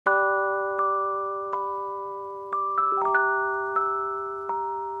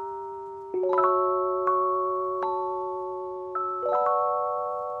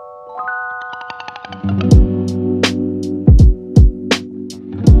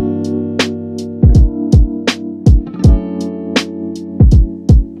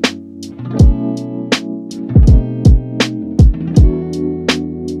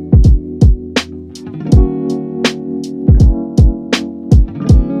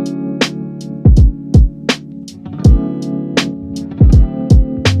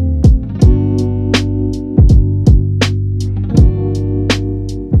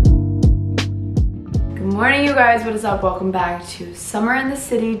up? Welcome back to Summer in the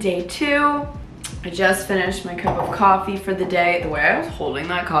City Day 2. I just finished my cup of coffee for the day. The way I was holding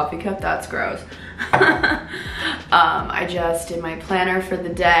that coffee cup, that's gross. I just did my planner for the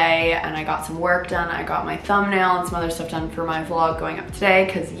day and I got some work done. I got my thumbnail and some other stuff done for my vlog going up today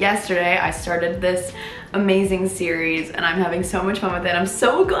because yesterday I started this amazing series and I'm having so much fun with it. I'm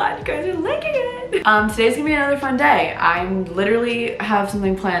so glad you guys are liking it. Today's gonna be another fun day. I literally have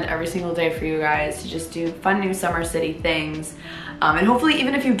something planned every single day for you guys to just do fun new summer city things. And hopefully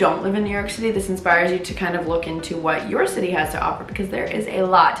even if you don't live in New York City, this inspires you to kind of look into what your city has to offer because there is a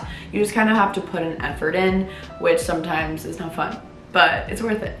lot. You just kind of have to put an effort in, which sometimes is not fun, but it's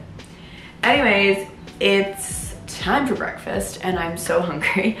worth it. Anyways, it's time for breakfast and I'm so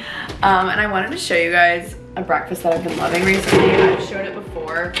hungry. And I wanted to show you guys a breakfast that I've been loving recently. I've showed it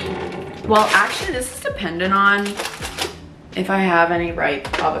before. Well, actually this is dependent on if I have any ripe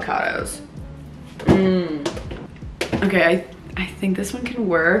avocados. Okay, I think this one can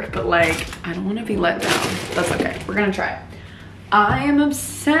work, but like, I don't want to be let down. That's okay, we're gonna try it. I am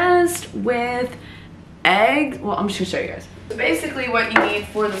obsessed with eggs. Well, I'm just gonna show you guys. So basically what you need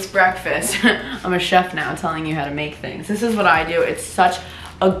for this breakfast, I'm a chef now telling you how to make things. This is what I do. It's such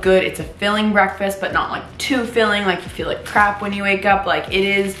a good, it's a filling breakfast, but not like too filling, like you feel like crap when you wake up. Like it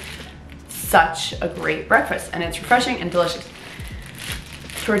is such a great breakfast and it's refreshing and delicious.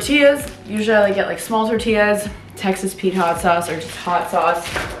 Tortillas, usually I get like small tortillas, Texas Pete hot sauce or just hot sauce.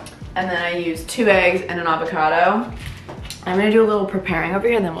 And then I use 2 eggs and an avocado. I'm gonna do a little preparing over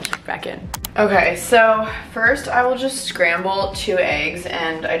here and then we'll check back in. Okay, so first I will just scramble 2 eggs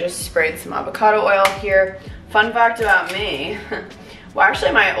and I just sprayed some avocado oil here. Fun fact about me, well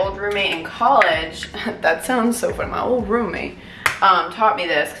actually my old roommate in college, that sounds so funny, my old roommate taught me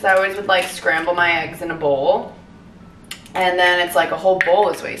this because I always would like scramble my eggs in a bowl and then it's like a whole bowl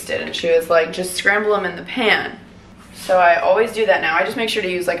is wasted and she was like just scramble them in the pan. So I always do that now. I just make sure to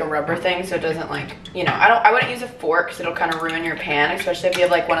use like a rubber thing so it doesn't like, you know, I wouldn't use a fork because it'll kind of ruin your pan, especially if you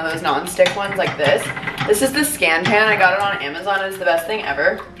have like one of those non-stick ones like this. This is the Scan Pan. I got it on Amazon. It's the best thing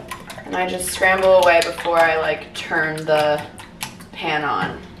ever. And I just scramble away before I like turn the pan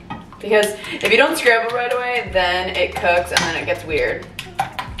on. Because if you don't scramble right away, then it cooks and then it gets weird.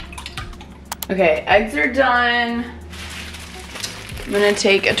 Okay, eggs are done. I'm gonna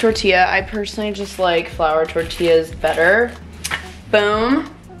take a tortilla. I personally just like flour tortillas better.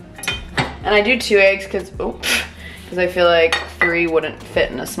 Boom. And I do 2 eggs because I feel like 3 wouldn't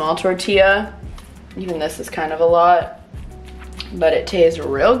fit in a small tortilla. Even this is kind of a lot, but it tastes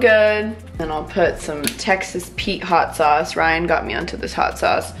real good. And I'll put some Texas Pete hot sauce. Ryan got me onto this hot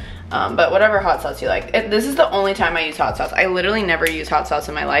sauce. But whatever hot sauce you like. This is the only time I use hot sauce. I literally never use hot sauce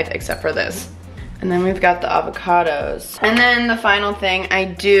in my life except for this. And then we've got the avocados. And then the final thing I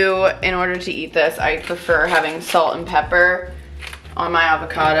do in order to eat this, I prefer having salt and pepper on my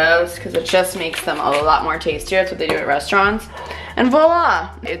avocados because it just makes them a lot more tastier. That's what they do at restaurants. And voila,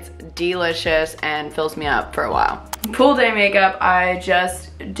 it's delicious and fills me up for a while. Pool day makeup, I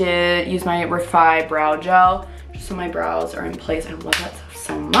just did use my Refi brow gel just so my brows are in place. I love that stuff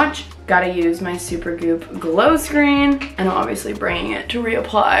so much. Gotta use my Supergoop glow screen and I'm obviously bringing it to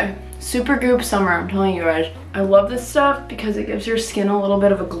reapply. Supergoop Summer, I'm telling you guys. I love this stuff because it gives your skin a little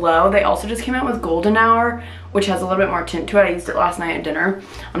bit of a glow. They also just came out with Golden Hour, which has a little bit more tint to it. I used it last night at dinner.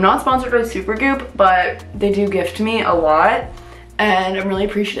 I'm not sponsored by Supergoop, but they do gift me a lot. And I'm really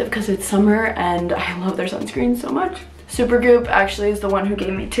appreciative because it's summer and I love their sunscreen so much. Supergoop actually is the one who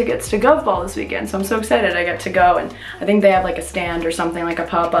gave me tickets to Gov Ball this weekend, so I'm so excited I get to go. And I think they have like a stand or something, like a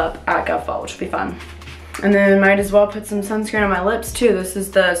pop-up at Gov Ball, which will be fun. And then might as well put some sunscreen on my lips too. This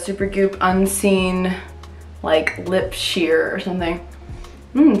is the Supergoop Unseen like lip sheer or something.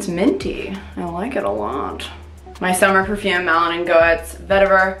 It's minty. I like it a lot. My summer perfume, Malin & Goetz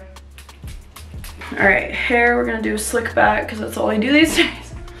Vetiver. All right, hair, we're gonna do a slick back because that's all I do these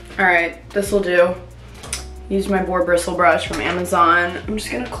days. All right, this will do. Used my boar bristle brush from Amazon. I'm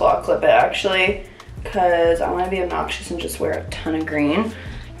just gonna claw clip it actually because I wanna be obnoxious and just wear a ton of green.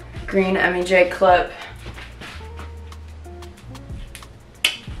 Green MEJ clip.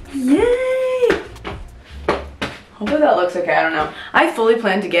 Yay! Hopefully that looks okay, I don't know. I fully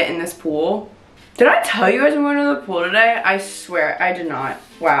plan to get in this pool. Did I tell you guys I'm going to the pool today? I swear, I did not.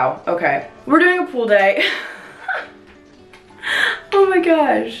 Wow, okay. We're doing a pool day. Oh my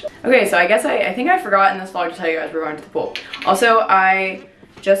gosh. Okay, so I guess I think I forgot in this vlog to tell you guys we're going to the pool. Also, I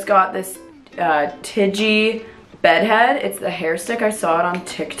just got this Tidgy bed head. It's the hair stick. I saw it on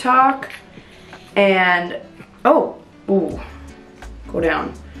TikTok. And, oh, ooh, go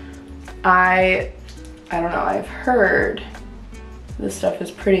down. I don't know, I've heard this stuff is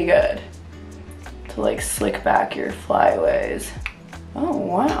pretty good. to like slick back your flyaways. Oh,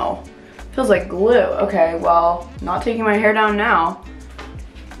 wow. Feels like glue. Okay, well, not taking my hair down now.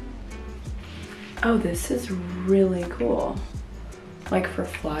 Oh, this is really cool. Like for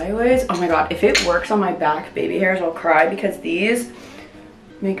flyaways. Oh my God, if it works on my back baby hairs, I'll cry because these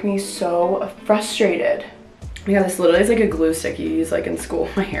make me so frustrated. Yeah, this literally is like a glue stick you use like in school.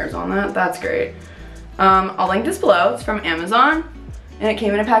 My hair's on that. That's great. I'll link this below. It's from Amazon and it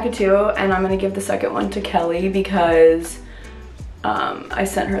came in a pack of 2 and I'm gonna give the second one to Kelly because I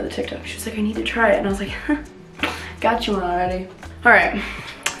sent her the TikTok. She was like, I need to try it. And I was like, got you one already. All right,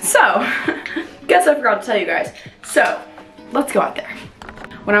 so guess I forgot to tell you guys. So let's go out there.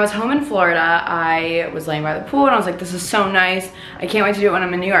 When I was home in Florida, I was laying by the pool and I was like, this is so nice. I can't wait to do it when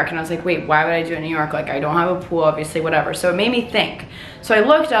I'm in New York. And I was like, wait, why would I do it in New York? Like, I don't have a pool, obviously, whatever. So it made me think. So I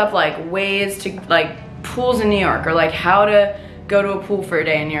looked up like ways to like pools in New York or like how to go to a pool for a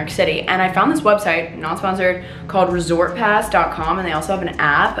day in New York City. And I found this website, not sponsored, called resortpass.com, and they also have an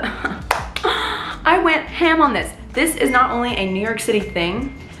app. I went ham on this. This is not only a New York City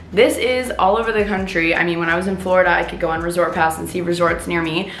thing, this is all over the country. I mean, when I was in Florida, I could go on Resort Pass and see resorts near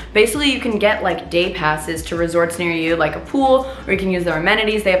me. Basically, you can get like day passes to resorts near you, like a pool, or you can use their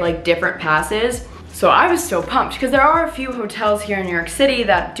amenities. They have like different passes. So I was so pumped because there are a few hotels here in New York City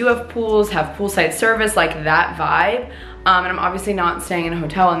that do have pools, have poolside service, like that vibe. And I'm obviously not staying in a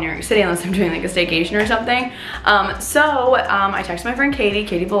hotel in New York City unless I'm doing like a staycation or something. I texted my friend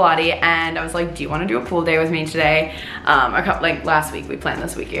Katie Bellotti, and I was like, do you want to do a pool day with me today? Like last week, we planned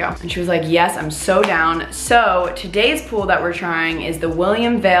this week ago. And she was like, yes, I'm so down. So today's pool that we're trying is the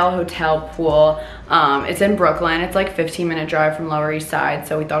William Vale Hotel pool. It's in Brooklyn. It's like 15-minute drive from Lower East Side,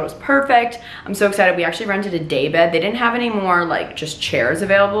 so we thought it was perfect. I'm so excited. We actually rented a day bed. They didn't have any more like just chairs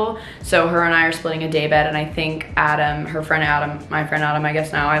available, so her and I are splitting a day bed, and I think Adam, her friend Adam, my friend Adam, I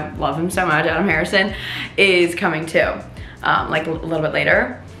guess now, I love him so much, Adam Harrison, is coming too, like a little bit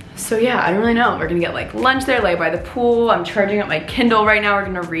later. So yeah, I don't really know. We're gonna get like lunch there, lay by the pool. I'm charging up my Kindle right now. We're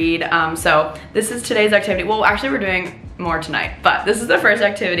gonna read. So this is today's activity. Well, actually we're doing more tonight, but this is the first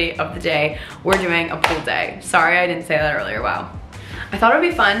activity of the day. We're doing a pool day. Sorry, I didn't say that earlier, wow. I thought it would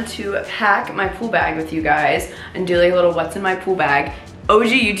be fun to pack my pool bag with you guys and do like a little what's in my pool bag. OG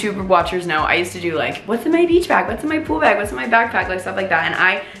YouTuber watchers know I used to do like, what's in my beach bag? What's in my pool bag? What's in my backpack? Like stuff like that. And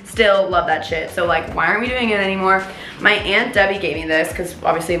I still love that shit. So like, why aren't we doing it anymore? My Aunt Debbie gave me this because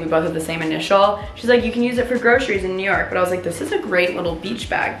obviously we both have the same initial. She's like, you can use it for groceries in New York. But I was like, this is a great little beach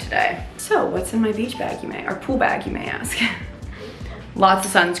bag today. So what's in my beach bag, or pool bag, you may ask? Lots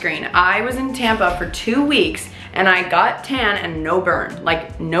of sunscreen. I was in Tampa for 2 weeks and I got tan and no burn.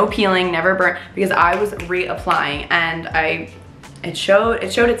 Like no peeling, never burn, because I was reapplying and it showed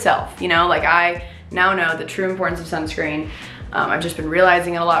itself, you know? Like I now know the true importance of sunscreen. I've just been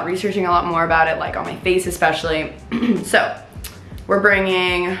realizing it a lot, researching a lot more about it, like on my face especially. So we're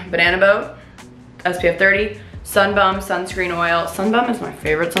bringing Banana Boat, SPF 30, Sun Bum sunscreen oil. Sun Bum is my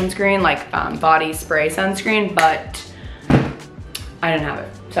favorite sunscreen, like body spray sunscreen, but I didn't have it.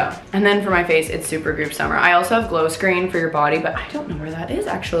 So, and then for my face, it's Supergoop Summer. I also have Glow Screen for your body, but I don't know where that is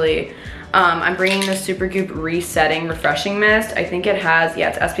actually. I'm bringing the Supergoop Resetting Refreshing Mist. I think it has, yeah,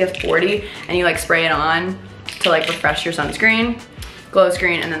 it's SPF 40, and you like spray it on to like refresh your sunscreen, Glow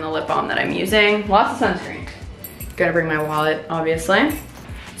Screen, and then the lip balm that I'm using. Lots of sunscreen. Gotta bring my wallet, obviously.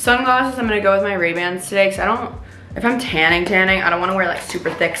 Sunglasses, I'm gonna go with my Ray-Bans today, because if I'm tanning, I don't wanna wear like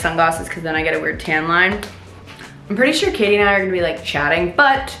super thick sunglasses, because then I get a weird tan line. I'm pretty sure Katie and I are gonna be like chatting,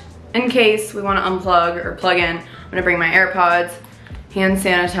 but in case we wanna unplug or plug in, I'm gonna bring my AirPods, hand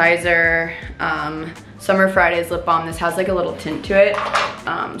sanitizer, Summer Fridays lip balm. This has like a little tint to it.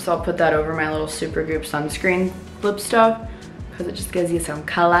 So I'll put that over my little Supergoop sunscreen lip stuff because it just gives you some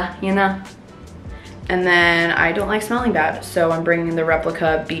color, you know? And then I don't like smelling bad, so I'm bringing the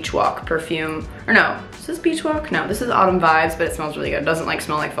Replica Beach Walk perfume. Or no, is this Beach Walk? No, this is Autumn Vibes, but it smells really good. It doesn't like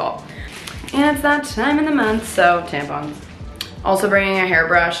smell like fall. And it's that time in the month, so tampons. Also bringing a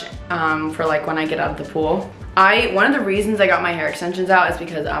hairbrush for like when I get out of the pool. One of the reasons I got my hair extensions out is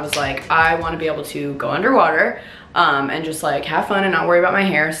because I was like, I want to be able to go underwater and just like have fun and not worry about my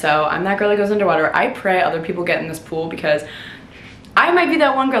hair. So I'm that girl that goes underwater. I pray other people get in this pool because I might be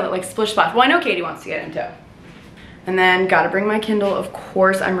that one girl that like splish splash. Well, I know Katie wants to get into. And then gotta bring my Kindle. Of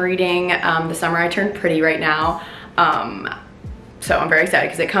course, I'm reading The Summer I Turned Pretty right now. So I'm very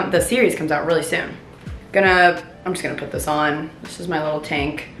excited because the series comes out really soon. I'm just gonna put this on. This is my little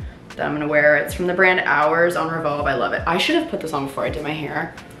tank that I'm gonna wear. It's from the brand Hours on Revolve. I love it. I should have put this on before I did my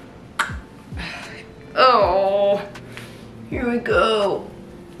hair. Oh, here we go.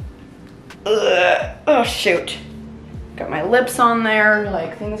 Ugh. Oh shoot. Got my lips on there,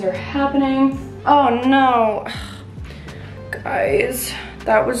 like things are happening. Oh no. Guys,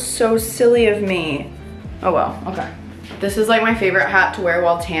 that was so silly of me. Oh well, okay. This is like my favorite hat to wear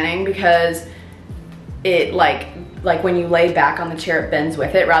while tanning because it like when you lay back on the chair, it bends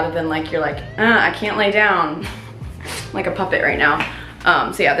with it rather than like you're like, I can't lay down like a puppet right now.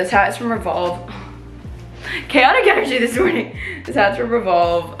 So yeah, this hat is from Revolve. Chaotic energy this morning. This hat's from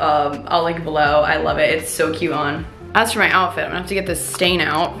Revolve. I'll link below. I love it. It's so cute on. As for my outfit, I'm gonna have to get this stain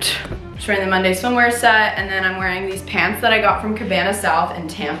out. I'm just wearing the Monday swimwear set, and then I'm wearing these pants that I got from Cabana South in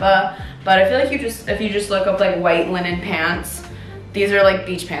Tampa. But I feel like if you just look up like white linen pants, these are like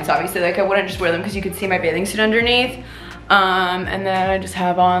beach pants, obviously. Like I wouldn't just wear them because you could see my bathing suit underneath. And then I just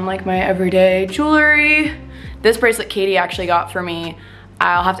have on like my everyday jewelry. This bracelet Katie actually got for me.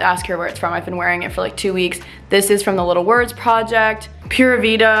 I'll have to ask her where it's from. I've been wearing it for like 2 weeks. This is from the Little Words Project. Pura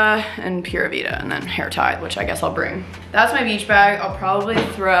Vida, and then hair tie, which I guess I'll bring. That's my beach bag. I'll probably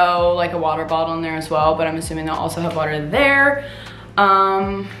throw like a water bottle in there as well, but I'm assuming they'll also have water there.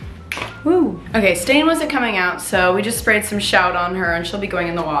 Woo. Okay, stain wasn't coming out, so we just sprayed some Shout on her and she'll be going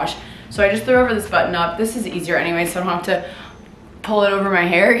in the wash. So I just threw over this button up. This is easier anyway, so I don't have to pull it over my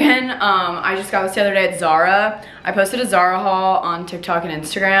hair again. I just got this the other day at Zara. I posted a Zara haul on TikTok and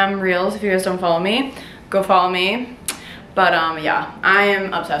Instagram Reels. If you guys don't follow me, go follow me. But yeah, I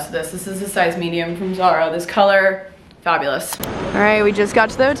am obsessed with this. This is a size medium from Zara. This color, fabulous. All right, we just got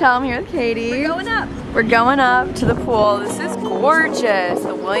to the hotel. I'm here with Katie. We're going up. We're going up to the pool. This is gorgeous,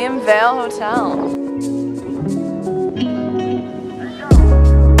 the William Vale Hotel.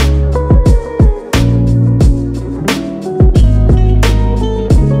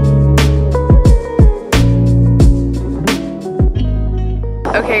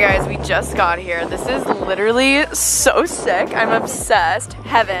 Okay guys, we just got here. This is literally so sick. I'm obsessed.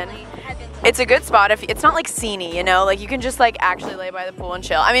 Heaven. It's a good spot if it's not like sceney, you know? Like you can just like actually lay by the pool and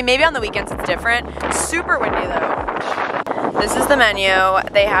chill. I mean, maybe on the weekends it's different. Super windy though. This is the menu.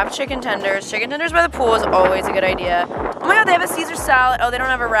 They have chicken tenders. Chicken tenders by the pool is always a good idea. Oh my god, they have a Caesar salad. Oh, they don't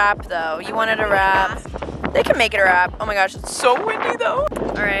have a wrap though. You wanted a wrap. They can make it a wrap. Oh my gosh, it's so windy though.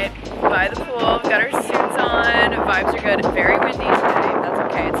 All right, by the pool. We've got our suits on. Vibes are good. Very windy today. That's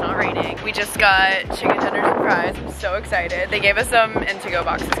okay, it's not raining. We just got chicken tenders and fries. I'm so excited. They gave us some in to-go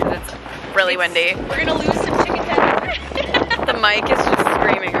boxes because it's really windy. We're gonna lose some chicken tenders. The mic is just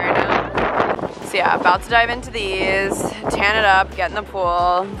screaming right now. So yeah, about to dive into these, tan it up, get in the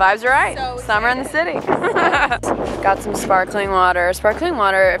pool. Vibes are right. So summer in the city. Got some sparkling water. Sparkling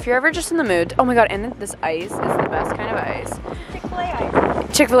water, if you're ever just in the mood. Oh my god, and this ice is the best kind of ice. Chick-fil-A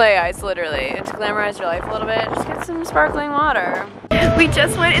ice. Chick-fil-A ice, literally. To glamorize your life a little bit, just get some sparkling water. We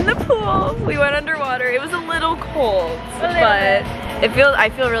just went in the pool. We went underwater. It was a little cold, but I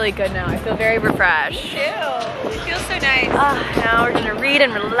feel really good now. I feel very refreshed. Me too. It feels so nice. Now we're gonna read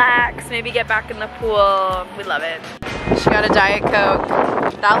and relax, maybe get back in the pool. We love it. She got a Diet Coke.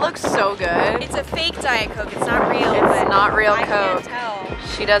 That looks so good. It's a fake Diet Coke. It's not real. It's not real I Coke. can't tell.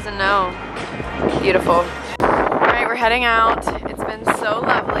 She doesn't know. Beautiful. All right, we're heading out. It's been so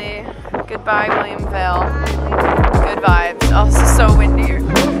lovely. Goodbye, William Vale. Good vibes. Oh, this is so windy.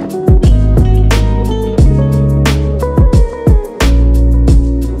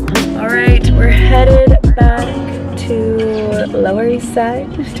 All right, we're headed back to Lower East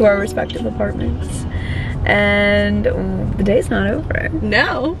Side to our respective apartments. And the day's not over.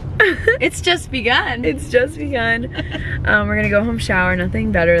 No. It's just begun. It's just begun. We're gonna go home, shower.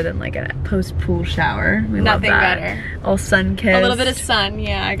 Nothing better than like a post-pool shower. We love that. Nothing better. All sun-kissed. A little bit of sun.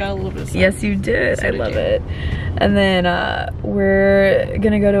 Yeah, I got a little bit of sun. Yes, you did. So I love it. And then we're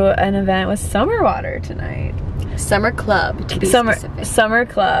gonna go to an event with Summer Water tonight. Summer Club, to be specific. Summer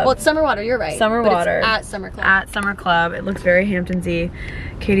Club. Well, it's Summer Water, you're right. Summer Water. It's at Summer Club. At Summer Club. It looks very Hamptons-y.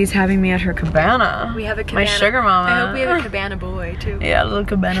 Katie's having me at her cabana. We have a cabana. My sugar mama. I hope we have a cabana boy, too. Yeah, a little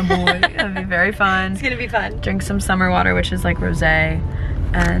cabana boy. It'll be very fun. It's gonna be fun. Drink some Summer Water, which is like rosé.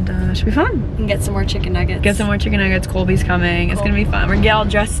 And it should be fun. And get some more chicken nuggets. Get some more chicken nuggets. Colby's coming. It's gonna be fun. We're gonna get all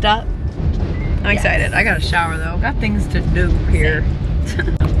dressed up. I'm excited. I gotta shower though. Got things to do here.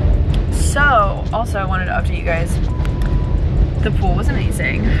 So, also I wanted to update you guys. The pool was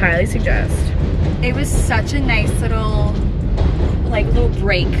amazing. Highly suggest. It was such a nice little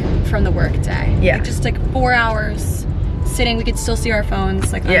break from the work day. Yeah. Like just like 4 hours sitting. We could still see our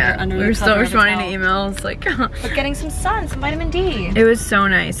phones like under we the were still cover of the responding to towel. emails like. But getting some sun, some vitamin D. It was so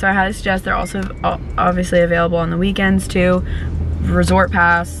nice. So I highly suggest they're also obviously available on the weekends too. resort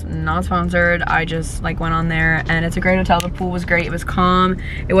pass, not sponsored. I just like went on there and it's a great hotel. The pool was great. It was calm.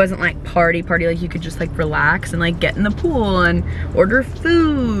 It wasn't like party, like you could just like relax and like get in the pool and order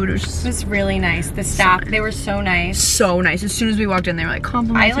food. It was really nice. The staff, they were so nice. So nice. As soon as we walked in, they were like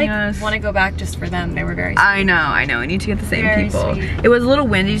complimenting us. I want to go back just for them. They were very sweet. I know. I need to get the same people. Sweet. It was a little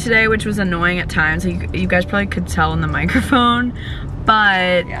windy today, which was annoying at times. So you guys probably could tell in the microphone.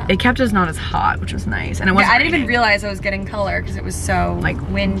 But it kept us not as hot, which was nice. And it wasn't I didn't even realize I was getting color because it was so like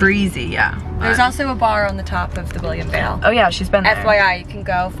windy. Breezy, yeah. There's also a bar on the top of the William Vale. Oh yeah, she's been there. FYI, you can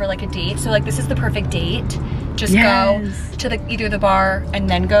go for like a date. So like this is the perfect date. Just go to either the bar and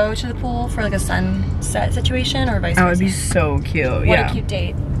then go to the pool for like a sunset situation or vice versa. That would be so cute. What a cute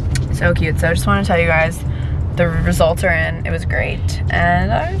date. So cute. So I just want to tell you guys the results are in. It was great.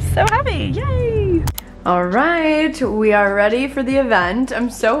 And I'm so happy. Yay! All right, we are ready for the event. I'm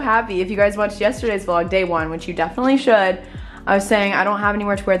so happy. If you guys watched yesterday's vlog, day 1, which you definitely should, I was saying I don't have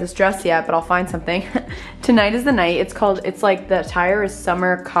anywhere to wear this dress yet, but I'll find something. Tonight is the night. It's like the attire is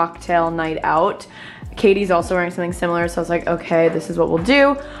summer cocktail night out. Katie's also wearing something similar, so I was like, okay, this is what we'll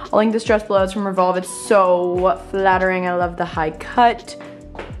do. I'll link this dress below. It's from Revolve. It's so flattering. I love the high cut.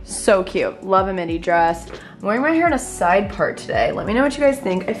 So cute. Love a midi dress. I'm wearing my hair in a side part today. Let me know what you guys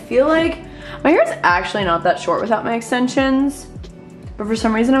think. I feel like my hair is actually not that short without my extensions, but for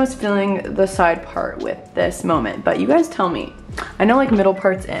some reason I was feeling the side part with this moment, but you guys tell me. I know like middle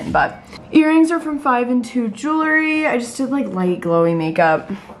part's in, but earrings are from 5 & 2 Jewelry. I just did like light glowy makeup.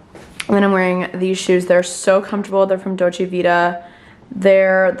 And then I'm wearing these shoes. They're so comfortable. They're from Dolce Vita.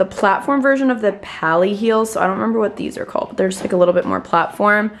 They're the platform version of the Pally heels, so I don't remember what these are called, but they're just like a little bit more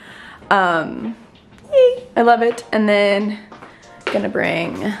platform. I love it. And then gonna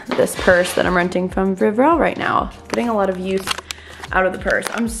bring this purse that I'm renting from Vivrel right now. Getting a lot of use out of the purse.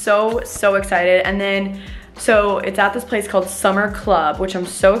 I'm so excited. And then, so it's at this place called Summer Club, which I'm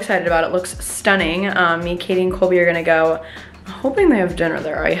so excited about. It looks stunning. Me, Katie, and Colby are gonna go. I'm hoping they have dinner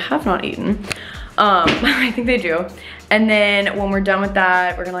there. I have not eaten. I think they do. And then when we're done with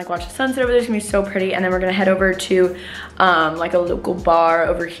that, we're gonna like watch the sunset over there. It's gonna be so pretty. And then we're gonna head over to like a local bar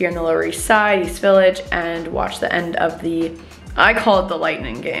over here in the Lower East Side, East Village, and watch the end of the, I call it the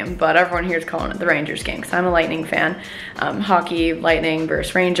Lightning game, but everyone here is calling it the Rangers game because I'm a Lightning fan. Hockey, Lightning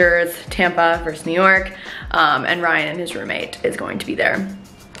versus Rangers, Tampa versus New York, and Ryan and his roommate is going to be there.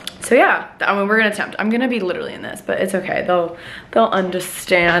 So yeah, I mean, we're gonna attempt. I'm gonna be literally in this, but it's okay. They'll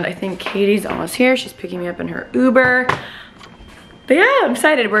understand. I think Katie's almost here. She's picking me up in her Uber. But yeah, I'm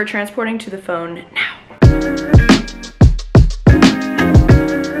excited. We're transporting to the phone now.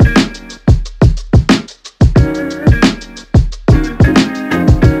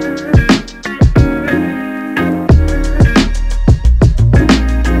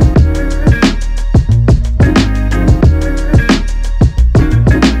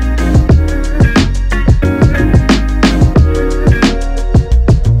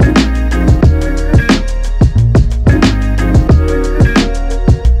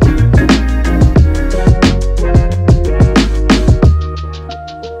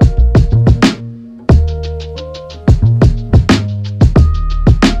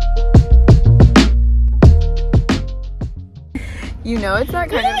 You know it's that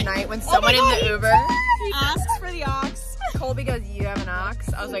kind of night when someone in the Uber asks for the aux. Colby goes, you have an aux?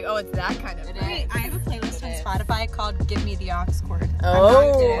 I was like, oh, it's that kind of night. I have a playlist on Spotify called Give Me the Aux Cord.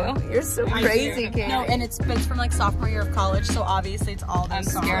 Oh, you're so crazy, Katie. No, and it's from like sophomore year of college, so obviously it's all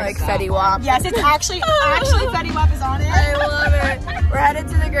those songs. Like Fetty Wap. Yes, it's actually Fetty Wap is on it. I love it. We're headed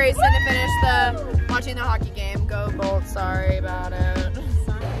to the Grayson to finish watching the hockey game. Go Bolts, sorry about it.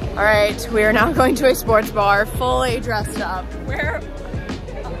 All right, we are now going to a sports bar, fully dressed up. We're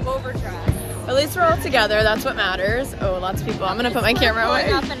overdressed. At least we're all together, that's what matters. Oh, lots of people. I'm gonna put my camera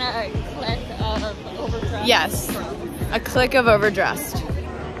away. Up in a clique of overdressed. Yes, a clique of overdressed.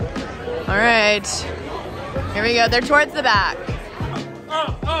 All right, here we go. They're towards the back.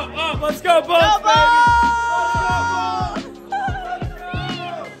 Oh, let's go Bolts, Go Bolts!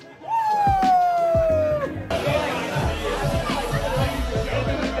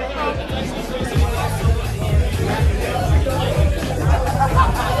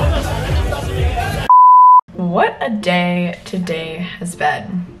 What a day today has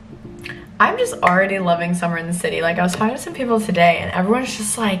been. I'm just already loving summer in the city. Like I was talking to some people today and everyone's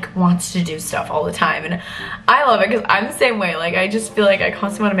just like wants to do stuff all the time and I love it because I'm the same way. Like I just feel like I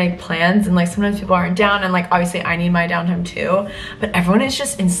constantly want to make plans and like sometimes people aren't down and like obviously I need my downtime too, but everyone is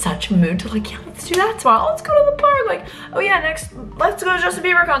just in such a mood to like, yeah, let's do that tomorrow. Let's go to the park. Like, oh yeah, let's go to Justin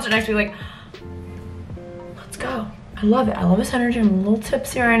Bieber concert next week. Like, let's go. I love it. I love this energy. I'm a little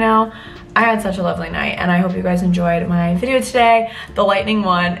tipsy right now. I had such a lovely night, and I hope you guys enjoyed my video today. The lightning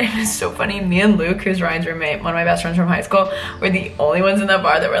one, it was so funny. Me and Luke, who's Ryan's roommate, one of my best friends from high school, were the only ones in that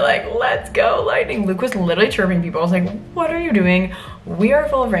bar that were like, let's go lightning. Luke was literally chirping people. I was like, what are you doing? We are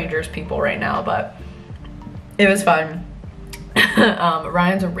full of Rangers people right now, but it was fun.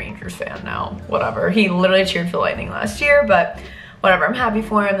 Ryan's a Rangers fan now, whatever. He literally cheered for the Lightning last year, but whatever. I'm happy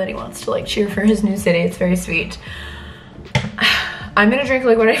for him that he wants to like cheer for his new city. It's very sweet. I'm gonna drink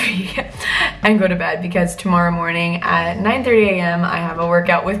liquid IV and go to bed because tomorrow morning at 9:30 a.m. I have a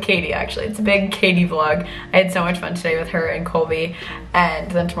workout with Katie. Actually, it's a big Katie vlog. I had so much fun today with her and Colby, and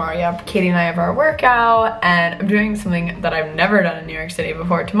then tomorrow, yeah, Katie and I have our workout, and I'm doing something that I've never done in New York City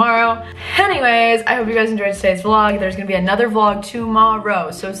before tomorrow. Anyways, I hope you guys enjoyed today's vlog. There's gonna be another vlog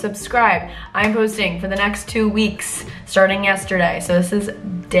tomorrow, so subscribe. I'm posting for the next 2 weeks starting yesterday, so this is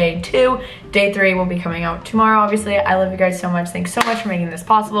day 2. Day 3 will be coming out tomorrow. Obviously, I love you guys so much. Thanks so much for making this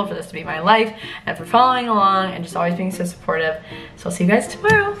possible, for this to be my life, and for following along and just always being so supportive. So I'll see you guys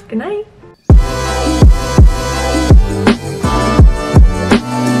tomorrow. Good night.